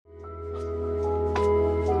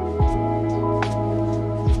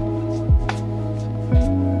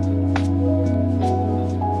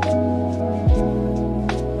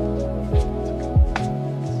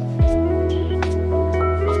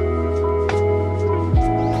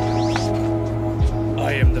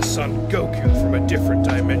son Goku from a different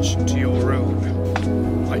dimension to your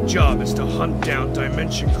own. My job is to hunt down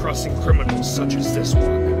dimension-crossing criminals such as this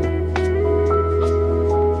one.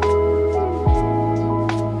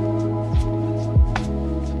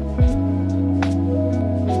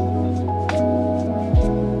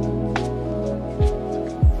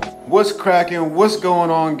 What's cracking? What's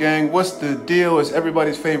going on, gang? What's the deal? It's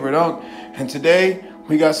everybody's favorite Unk, and today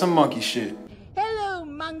we got some monkey shit. Hello,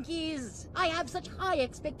 monkeys! I have such high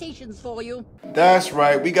expectations for you. That's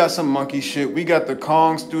right, we got some monkey shit. We got the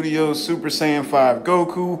Kong Studios Super Saiyan 5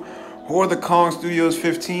 Goku, or the Kong Studios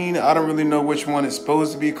 15. I don't really know which one it's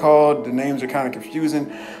supposed to be called. The names are kind of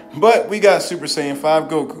confusing, but we got Super Saiyan 5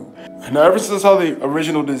 Goku. Now, ever since I saw the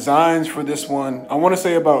original designs for this one, I want to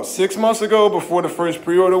say about 6 months ago, before the first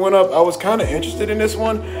pre-order went up, I was kind of interested in this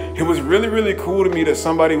one. It was really cool to me that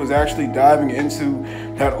somebody was actually diving into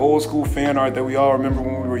that old school fan art that we all remember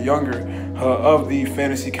when we were younger of the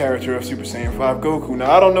fantasy character of Super Saiyan 5 Goku.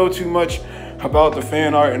 Now, I don't know too much about the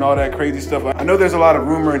fan art and all that crazy stuff. I know there's a lot of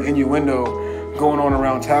rumor and innuendo going on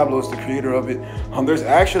around Tablos, the creator of it. There's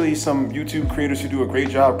actually some YouTube creators who do a great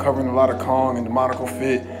job covering a lot of Kong and demoniacal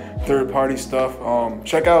fit, third-party stuff.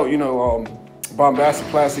 Check out, Bombastic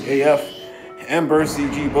Plastic AF and Burst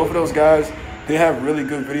CG. Both of those guys, they have really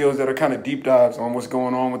good videos that are kind of deep dives on what's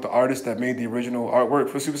going on with the artist that made the original artwork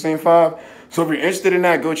for Super Saiyan 5. So if you're interested in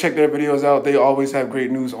that, go check their videos out. They always have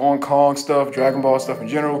great news on Kong stuff, Dragon Ball stuff in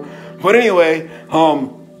general. But anyway,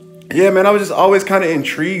 yeah, man, I was just always kind of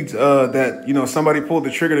intrigued that, somebody pulled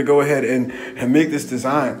the trigger to go ahead and make this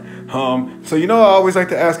design. So, I always like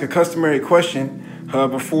to ask a customary question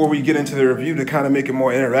before we get into the review to kind of make it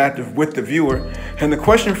more interactive with the viewer. And the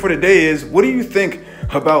question for today is, what do you think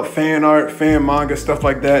about fan art, fan manga, stuff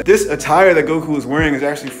like that? This attire that Goku is wearing is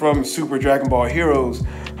actually from Super Dragon Ball Heroes,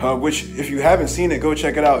 which if you haven't seen it, go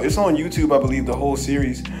check it out. It's on YouTube, I believe, the whole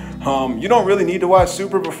series. You don't really need to watch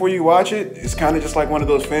Super before you watch it. It's kind of just like one of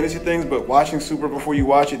those fantasy things, but watching Super before you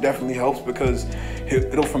watch it definitely helps because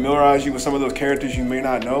it'll familiarize you with some of those characters you may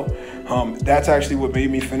not know. That's actually what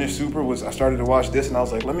made me finish Super. Was I started to watch this and I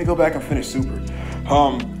was like, let me go back and finish Super.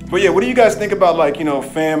 But yeah, what do you guys think about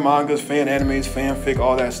fan mangas, fan animes, fanfic,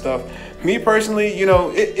 all that stuff? Me personally,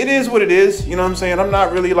 it is what it is, you know what I'm saying? I'm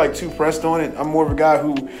not really too pressed on it. I'm more of a guy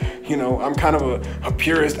who, I'm kind of a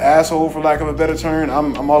purist asshole for lack of a better term.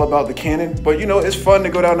 I'm all about the canon, but it's fun to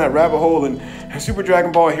go down that rabbit hole, and Super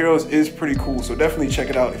Dragon Ball Heroes is pretty cool, so definitely check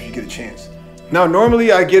it out if you get a chance. Now,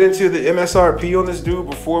 normally I get into the MSRP on this dude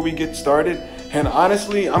before we get started, and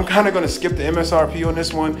honestly, I'm kind of going to skip the MSRP on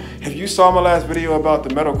this one. If you saw my last video about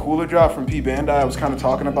the metal cooler drop from P Bandai, I was kind of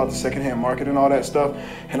talking about the secondhand market and all that stuff,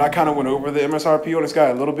 and I kind of went over the MSRP on this guy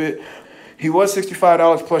a little bit. He was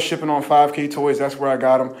 $65 plus shipping on 5K Toys. That's where I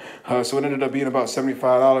got him. So it ended up being about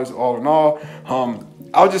 $75 all in all.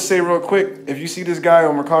 I'll just say real quick, if you see this guy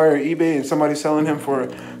on Mercari or eBay and somebody's selling him for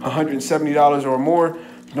 $170 or more,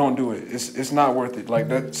 don't do it. It's not worth it.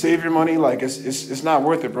 That, save your money. It's not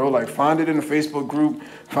worth it, bro. Find it in a Facebook group.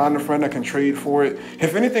 Find a friend that can trade for it.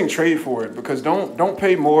 If anything, trade for it, because don't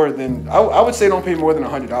pay more than I would say don't pay more than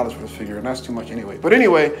 $100 for this figure, and that's too much anyway. But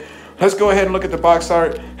anyway, let's go ahead and look at the box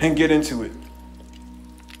art and get into it.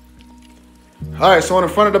 All right, so on the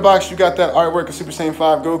front of the box, you got that artwork of Super Saiyan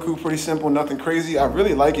 5 Goku. Pretty simple, nothing crazy. I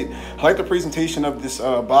really like it. I like the presentation of this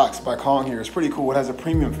box by Kong here. It's pretty cool. It has a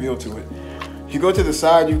premium feel to it. If you go to the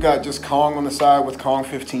side, you've got just Kong on the side with Kong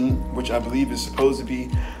 15, which I believe is supposed to be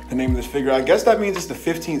the name of this figure. I guess that means it's the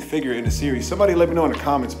 15th figure in the series. Somebody let me know in the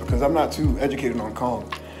comments because I'm not too educated on Kong.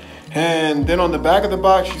 And then on the back of the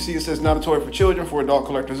box, you see it says not a toy for children, for adult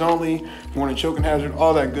collectors only, warning choking hazard,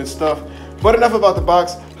 all that good stuff. But enough about the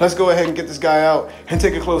box. Let's go ahead and get this guy out and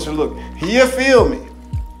take a closer look. You feel me?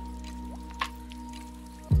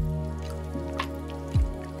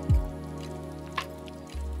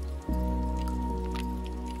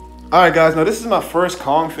 Alright guys, now this is my first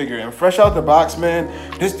Kong figure, and fresh out the box, man,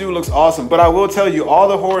 this dude looks awesome. But I will tell you, all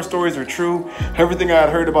the horror stories are true. Everything I had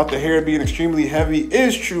heard about the hair being extremely heavy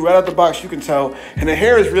is true. Right out the box, you can tell. And the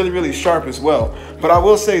hair is really sharp as well. But I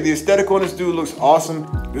will say, the aesthetic on this dude looks awesome.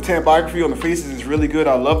 The typography on the faces is really good.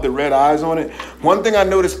 I love the red eyes on it. One thing I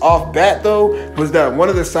noticed off bat, though, was that one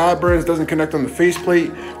of the sideburns doesn't connect on the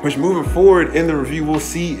faceplate, which moving forward in the review, we'll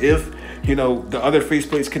see if the other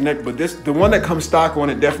faceplates connect, but the one that comes stock on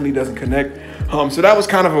it definitely doesn't connect. So that was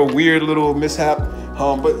kind of a weird little mishap.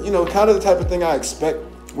 But kind of the type of thing I expect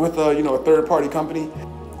with a third-party company.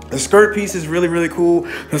 The skirt piece is really, really cool.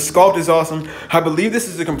 The sculpt is awesome. I believe this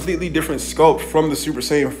is a completely different sculpt from the Super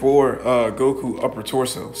Saiyan 4 Goku upper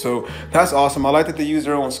torso. So that's awesome. I like that they use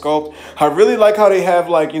their own sculpt. I really like how they have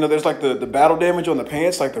like, you know, there's like the battle damage on the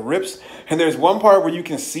pants, like the rips. And there's one part where you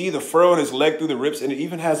can see the fur on his leg through the rips. And it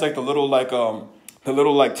even has like the little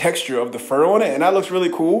texture of the fur on it, and that looks really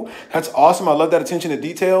cool. That's awesome. I love that attention to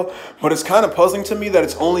detail, but it's kind of puzzling to me that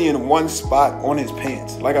it's only in one spot on his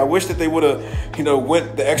pants. Like, I wish that they would have, you know,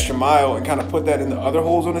 went the extra mile and kind of put that in the other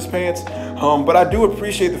holes on his pants. But I do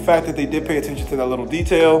appreciate the fact that they did pay attention to that little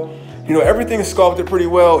detail. You know, everything is sculpted pretty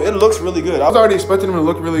well. It looks really good. I was already expecting him to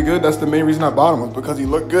look really good. That's the main reason I bought him, was because he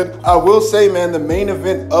looked good. I will say, man, the main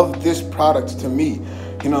event of this product to me,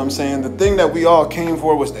 you know what I'm saying, the thing that we all came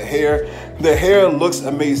for was the hair. The hair looks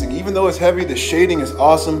amazing. Even though it's heavy, the shading is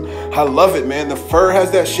awesome. I love it, man. The fur has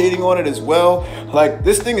that shading on it as well. Like,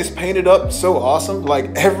 this thing is painted up so awesome.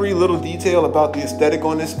 Like, every little detail about the aesthetic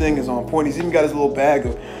on this thing is on point. He's even got his little bag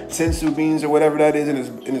of sensu beans or whatever that is in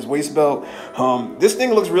his waist belt. This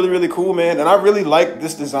thing looks really, really cool, man. And I really like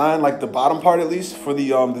this design, like the bottom part at least, for the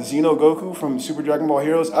Xeno Goku from Super Dragon Ball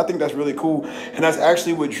Heroes. I think that's really cool. And that's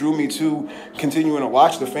actually what drew me to continuing to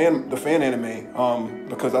watch the fan anime,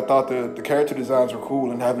 because I thought the character designs were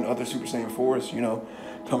cool, and having other Super Saiyan 4s, you know,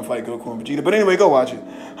 come fight Goku and Vegeta. But anyway, go watch it.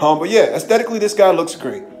 But yeah, aesthetically, this guy looks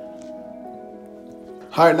great.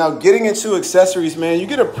 All right, now getting into accessories, man, you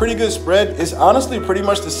get a pretty good spread. It's honestly pretty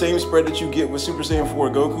much the same spread that you get with Super Saiyan 4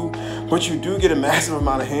 Goku, but you do get a massive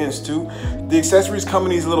amount of hands too. The accessories come in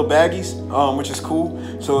these little baggies, which is cool.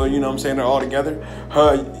 So, you know what I'm saying, they're all together.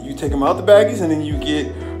 You take them out the baggies, and then you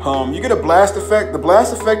get a blast effect. The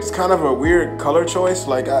blast effect is kind of a weird color choice.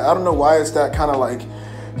 Like, I don't know why it's that kind of like,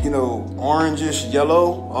 you know, orangish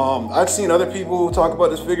yellow. I've seen other people talk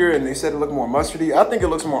about this figure and they said it looked more mustardy. I think it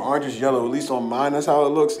looks more orangish yellow, at least on mine, that's how it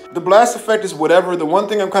looks. The blast effect is whatever. The one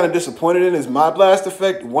thing I'm kind of disappointed in is my blast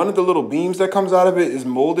effect. One of the little beams that comes out of it is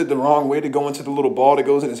molded the wrong way to go into the little ball that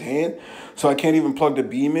goes in his hand. So I can't even plug the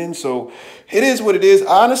beam in. So it is what it is.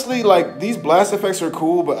 Honestly, like, these blast effects are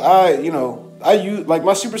cool, but I use, like,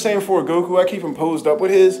 my Super Saiyan 4 Goku, I keep him posed up with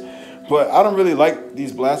his. But I don't really like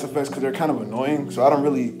these blast effects because they're kind of annoying. So I don't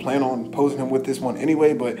really plan on posing him with this one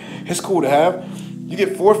anyway, but it's cool to have. You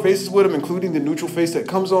get 4 faces with him, including the neutral face that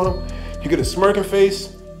comes on him. You get a smirking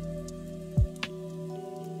face.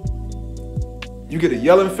 You get a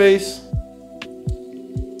yelling face.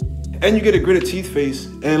 And you get a gritted teeth face.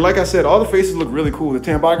 And like I said, all the faces look really cool. The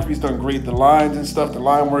tambography's done great. The lines and stuff, the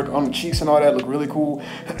line work on the cheeks and all that look really cool.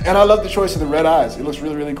 And I love the choice of the red eyes. It looks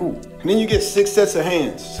really, really cool. And then you get 6 sets of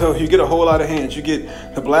hands. So you get a whole lot of hands. You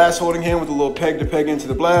get the blast holding hand with a little peg to peg into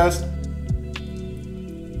the blast.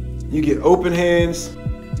 You get open hands.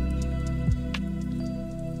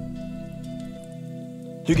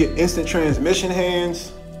 You get instant transmission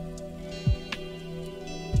hands.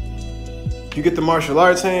 You get the martial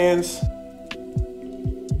arts hands.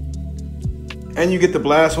 And you get the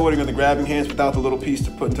blast holding or the grabbing hands without the little piece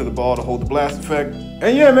to put into the ball to hold the blast effect.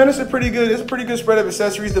 And yeah, man, it's a pretty good spread of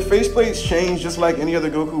accessories. The faceplates change just like any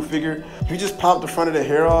other Goku figure. You just pop the front of the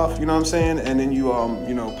hair off, you know what I'm saying? And then you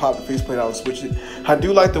pop the faceplate out and switch it. I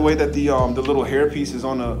do like the way that the little hair pieces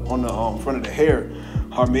on the front of the hair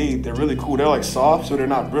are made. They're really cool. They're like soft, so they're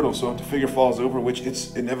not brittle. So if the figure falls over, which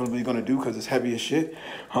it's inevitably gonna do because it's heavy as shit,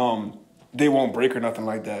 they won't break or nothing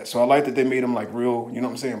like that. So I like that they made them like real, you know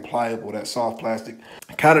what I'm saying, pliable, that soft plastic.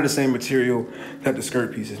 Kind of the same material that the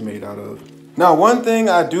skirt piece is made out of. Now, one thing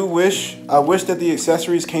I wish that the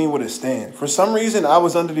accessories came with a stand. For some reason, I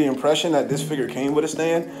was under the impression that this figure came with a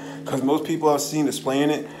stand, because most people I've seen displaying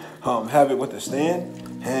it have it with a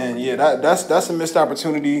stand. And yeah, that's a missed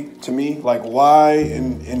opportunity to me. Like, why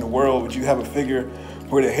in the world would you have a figure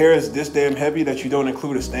where the hair is this damn heavy that you don't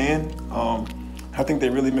include a stand? I think they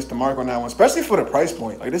really missed the mark on that one, especially for the price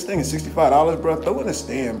point. Like, this thing is $65, bro. Throw in a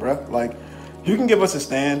stand, bro. Like, you can give us a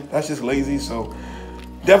stand. That's just lazy. So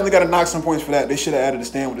definitely got to knock some points for that. They should have added a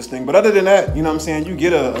stand with this thing. But other than that, you know what I'm saying, you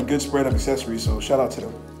get a good spread of accessories. So shout out to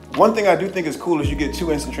them. One thing I do think is cool is you get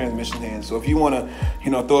 2 instant transmission hands. So if you want to,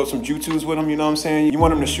 throw up some jutsus with them, you know what I'm saying? You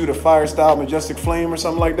want them to shoot a fire style majestic flame or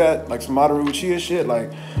something like that, like some Madoru Uchiha shit,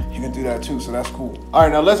 like, you can do that too, so that's cool. All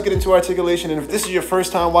right, now let's get into articulation. And if this is your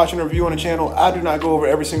first time watching a review on the channel, I do not go over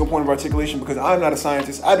every single point of articulation because I'm not a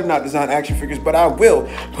scientist. I do not design action figures, but I will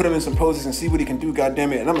put him in some poses and see what he can do,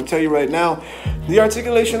 goddammit. And I'm gonna tell you right now, the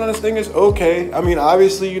articulation on this thing is okay. I mean,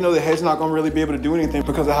 obviously, the head's not gonna really be able to do anything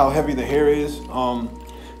because of how heavy the hair is.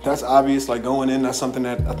 That's obvious, like going in, that's something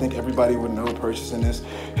that I think everybody would know purchasing this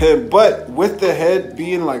head. But with the head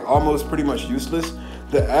being like almost pretty much useless,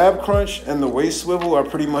 the ab crunch and the waist swivel are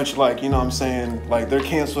pretty much like, you know what I'm saying, like they're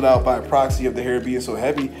canceled out by proxy of the hair being so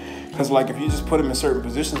heavy. Because like if you just put him in certain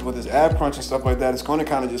positions with his ab crunch and stuff like that, it's going to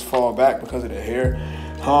kind of just fall back because of the hair.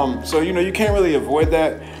 So, you know, you can't really avoid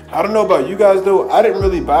that. I don't know about you guys though. I didn't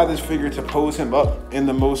really buy this figure to pose him up in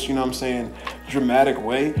the most, you know what I'm saying, dramatic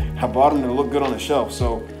way. I bought him to look good on the shelf.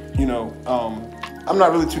 So, you know, I'm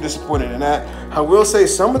not really too disappointed in that. I will say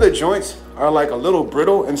some of the joints are like a little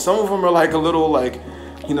brittle and some of them are like a little like,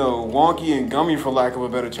 you know, wonky and gummy for lack of a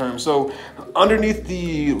better term. So underneath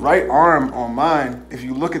the right arm on mine, if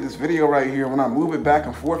you look at this video right here, when I move it back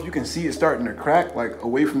and forth, you can see it starting to crack like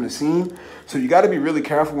away from the seam. So you got to be really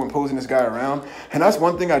careful when posing this guy around. And that's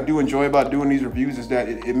one thing I do enjoy about doing these reviews is that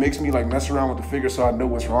it makes me like mess around with the figure so I know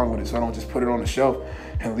what's wrong with it. So I don't just put it on the shelf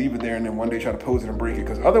and leave it there and then one day try to pose it and break it.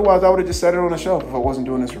 Because otherwise I would have just set it on the shelf if I wasn't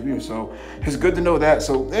doing this review. So it's good to know that.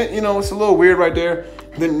 So, you know, it's a little weird right there.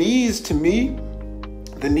 The knees, to me,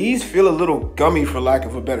 the knees feel a little gummy for lack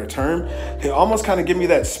of a better term. They almost kind of give me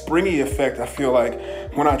that springy effect, I feel like,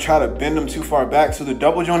 when I try to bend them too far back. So the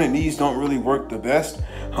double jointed knees don't really work the best.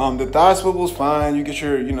 The thigh swivel's fine. You get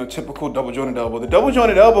your, you know, typical double jointed elbow. The double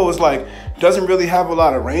jointed elbow is like, doesn't really have a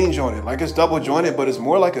lot of range on it. Like it's double jointed, but it's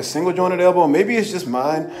more like a single jointed elbow. Maybe it's just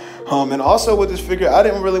mine. And also with this figure, I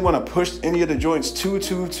didn't really want to push any of the joints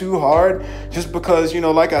too hard, just because, you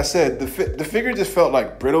know, like I said, the figure just felt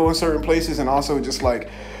like brittle in certain places and also just like,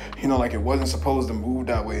 you know, like it wasn't supposed to move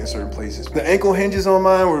that way in certain places. The ankle hinges on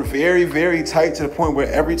mine were very tight to the point where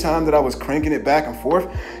every time that I was cranking it back and forth,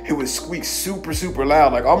 it would squeak super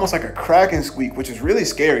loud, like almost like a cracking squeak, which is really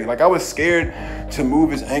scary. Like I was scared to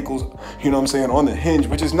move his ankles, you know what I'm saying, on the hinge,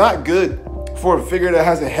 which is not good for a figure that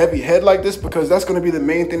has a heavy head like this, because that's going to be the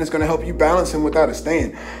main thing that's going to help you balance him without a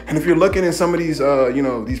stand. And if you're looking at some of these, you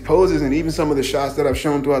know, these poses and even some of the shots that I've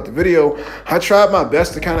shown throughout the video, I tried my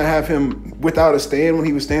best to kind of have him without a stand when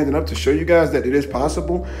he was standing up to show you guys that it is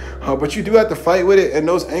possible. But you do have to fight with it, and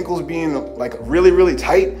those ankles being like really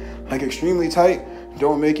tight, like extremely tight,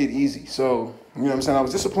 don't make it easy. So, you know what I'm saying? I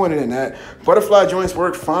was disappointed in that. Butterfly joints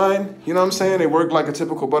work fine. You know what I'm saying? They work like a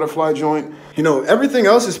typical butterfly joint. You know, everything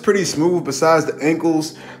else is pretty smooth besides the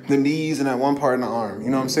ankles, the knees, and that one part in the arm. You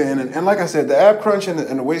know what I'm saying? And like I said, the ab crunch and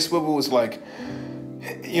the waist swivel is like,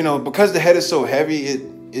 you know, because the head is so heavy,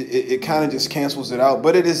 it kind of just cancels it out.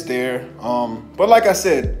 But it is there. But like I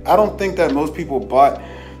said, I don't think that most people bought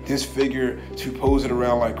this figure to pose it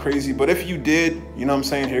around like crazy. But if you did, you know what I'm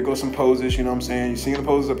saying, here goes some poses, you know what I'm saying, you see the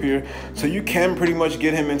poses up here, so you can pretty much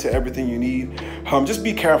get him into everything you need. Just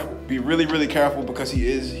be careful, be really careful, because he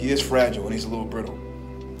is fragile and he's a little brittle.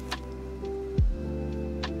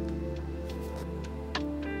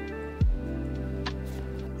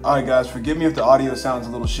 All right guys, forgive me if the audio sounds a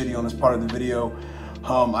little shitty on this part of the video.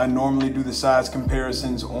 I normally do the size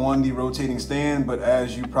comparisons on the rotating stand, but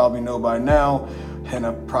as you probably know by now, and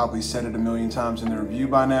I've probably said it a million times in the review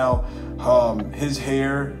by now, his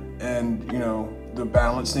hair and, you know, the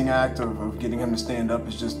balancing act of getting him to stand up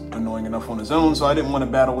is just annoying enough on his own, so I didn't want to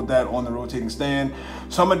battle with that on the rotating stand.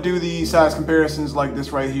 So I'm gonna do the size comparisons like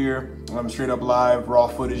this right here. Straight up live, raw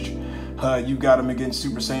footage. You got him against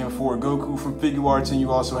Super Saiyan 4 Goku from Figure Arts, and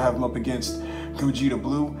you also have him up against Gogeta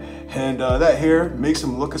Blue. And that hair makes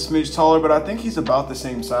him look a smidge taller, but I think he's about the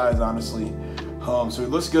same size, honestly. So he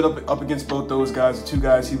looks good up against both those guys, the two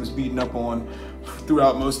guys he was beating up on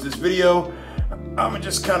throughout most of this video. I'm gonna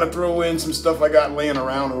just kind of throw in some stuff I got laying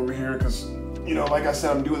around over here, because, you know, like I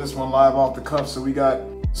said, I'm doing this one live off the cuff. So we got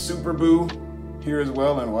Super Boo here as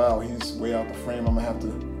well, and wow, he's way out the frame. I'm gonna have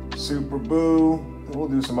to Super Boo. We'll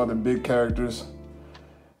do some other big characters.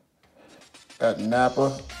 Got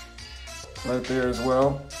Nappa right there as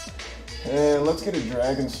well. And let's get a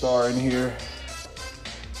Dragon Star in here.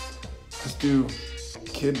 Let's do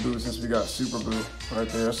Kid Boo since we got Super Boo right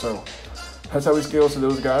there. So that's how we scale to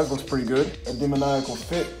those guys. Looks pretty good. A demoniacal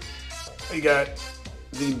fit. We got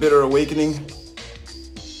the Bitter Awakening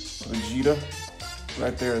Vegeta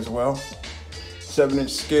right there as well.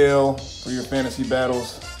 7-inch scale for your fantasy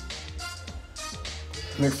battles.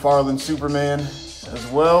 McFarlane Superman as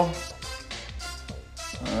well.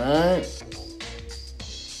 Alright.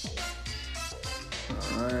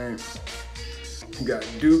 We got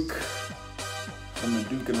Duke from the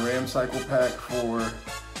Duke and Ram Cycle pack for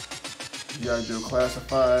G.I. Joe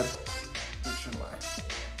Classified. Make sure my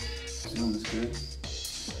zoom is good.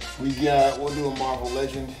 We'll do a Marvel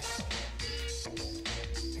Legend.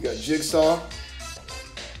 We got Jigsaw.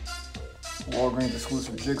 Walgreens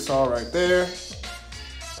exclusive Jigsaw right there.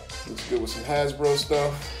 Looks good with some Hasbro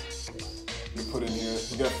stuff. You put in here.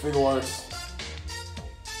 We got Figure Arts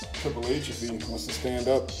Triple H if he wants to stand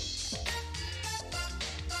up.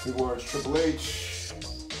 Figure Arts Triple H.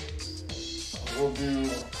 we'll do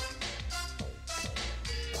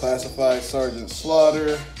Classified Sergeant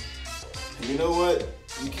Slaughter. And you know what?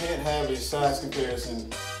 You can't have a size comparison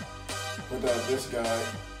without this guy.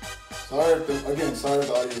 Sorry if the audio is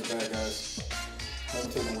bad, guys. I'm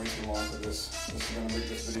taking way too long for this. This is gonna make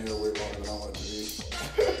this video way longer than I want it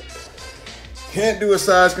to be. Can't do a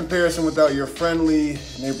size comparison without your friendly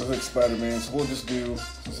neighborhood Spider-Man. So we'll just do,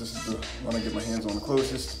 since this is the one I get my hands on the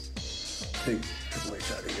closest, take Triple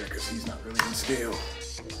H out of here because he's not really in scale.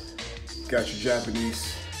 Got your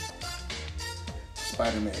Japanese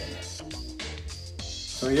Spider-Man.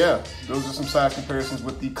 So yeah, those are some size comparisons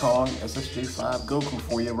with the Kong SSJ5 Goku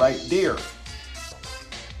for you right there.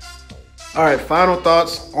 All right, final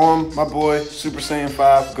thoughts on my boy Super Saiyan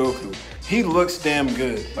 5 Goku. He looks damn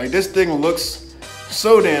good. Like, this thing looks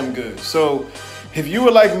so damn good. So if you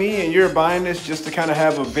were like me and you're buying this just to kind of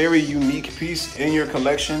have a very unique piece in your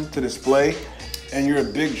collection to display, and you're a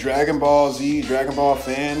big Dragon Ball Z, Dragon Ball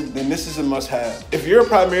fan, then this is a must-have. If you're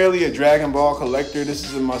primarily a Dragon Ball collector, this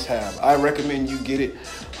is a must-have. I recommend you get it,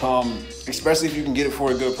 especially if you can get it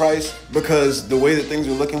for a good price, because the way that things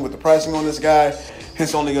are looking with the pricing on this guy,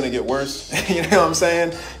 it's only gonna get worse. You know what I'm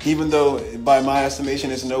saying? Even though by my estimation,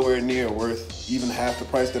 it's nowhere near worth even half the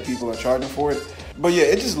price that people are charging for it. But yeah,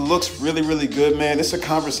 it just looks really, really good, man. It's a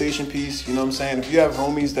conversation piece, you know what I'm saying? If you have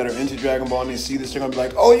homies that are into Dragon Ball and they see this, they're gonna be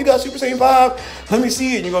like, oh, you got Super Saiyan 5? Let me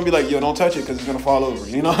see it. And you're gonna be like, yo, don't touch it because it's gonna fall over.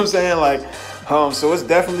 You know what I'm saying? Like, so it's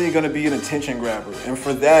definitely gonna be an attention grabber. And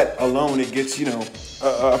for that alone, it gets, you know,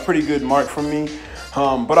 a pretty good mark from me.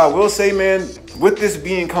 But I will say, man, with this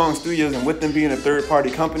being Kong Studios and with them being a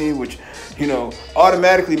third-party company, which, you know,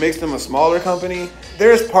 automatically makes them a smaller company,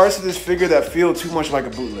 there's parts of this figure that feel too much like a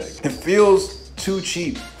bootleg. It feels too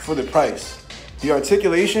cheap for the price. The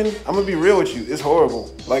articulation, I'm gonna be real with you, it's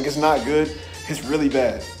horrible. Like, it's not good, it's really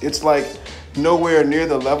bad. It's like nowhere near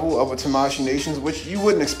the level of a Tamashii Nations, which you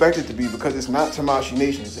wouldn't expect it to be because it's not Tamashii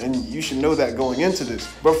Nations, and you should know that going into this.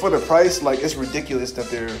 But for the price, like, it's ridiculous that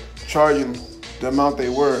they're charging the amount they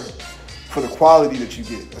were for the quality that you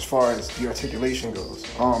get as far as the articulation goes.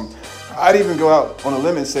 I'd even go out on a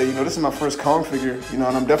limb and say, you know, this is my first Kong figure, you know,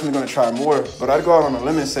 and I'm definitely gonna try more, but I'd go out on a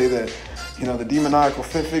limb and say that, you know, the demoniacal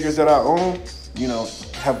fit figures that I own, you know,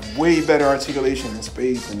 have way better articulation and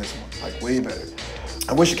space than this one, like way better.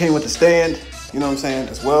 I wish it came with the stand, you know what I'm saying,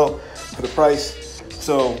 as well, for the price.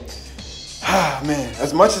 So, man,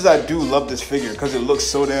 as much as I do love this figure because it looks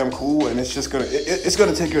so damn cool, and it's just gonna, it's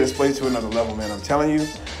gonna take your display to another level, man, I'm telling you.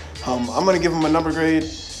 I'm gonna give him a number grade,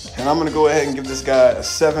 and I'm gonna go ahead and give this guy a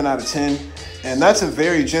 7 out of 10. And that's a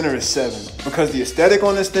very generous 7 because the aesthetic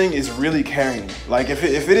on this thing is really carrying. Like, if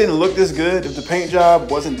it didn't look this good, if the paint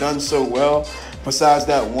job wasn't done so well, besides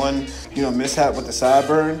that one, you know, mishap with the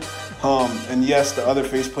sideburn, and yes, the other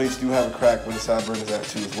faceplates do have a crack where the sideburn is at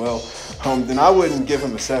too as well, then I wouldn't give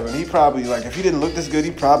him a 7. He probably, like, if he didn't look this good,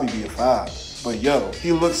 he'd probably be a 5. But yo,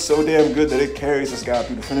 he looks so damn good that it carries this guy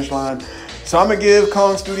through the finish line. So I'm gonna give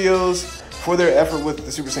Kong Studios, for their effort with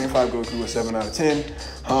the Super Saiyan 5 Goku, a 7 out of 10.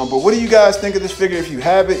 But what do you guys think of this figure? If you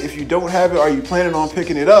have it, if you don't have it, are you planning on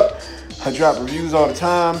picking it up? I drop reviews all the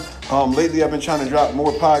time. Lately, I've been trying to drop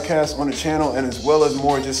more podcasts on the channel, and as well as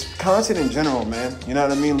more just content in general, man. You know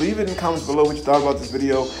what I mean? Leave it in the comments below what you thought about this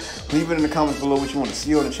video. Leave it in the comments below what you want to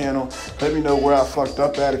see on the channel. Let me know where I fucked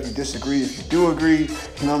up at, if you disagree, if you do agree,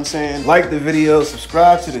 you know what I'm saying? Like the video,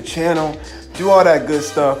 subscribe to the channel, do all that good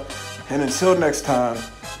stuff. And until next time,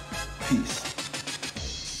 peace.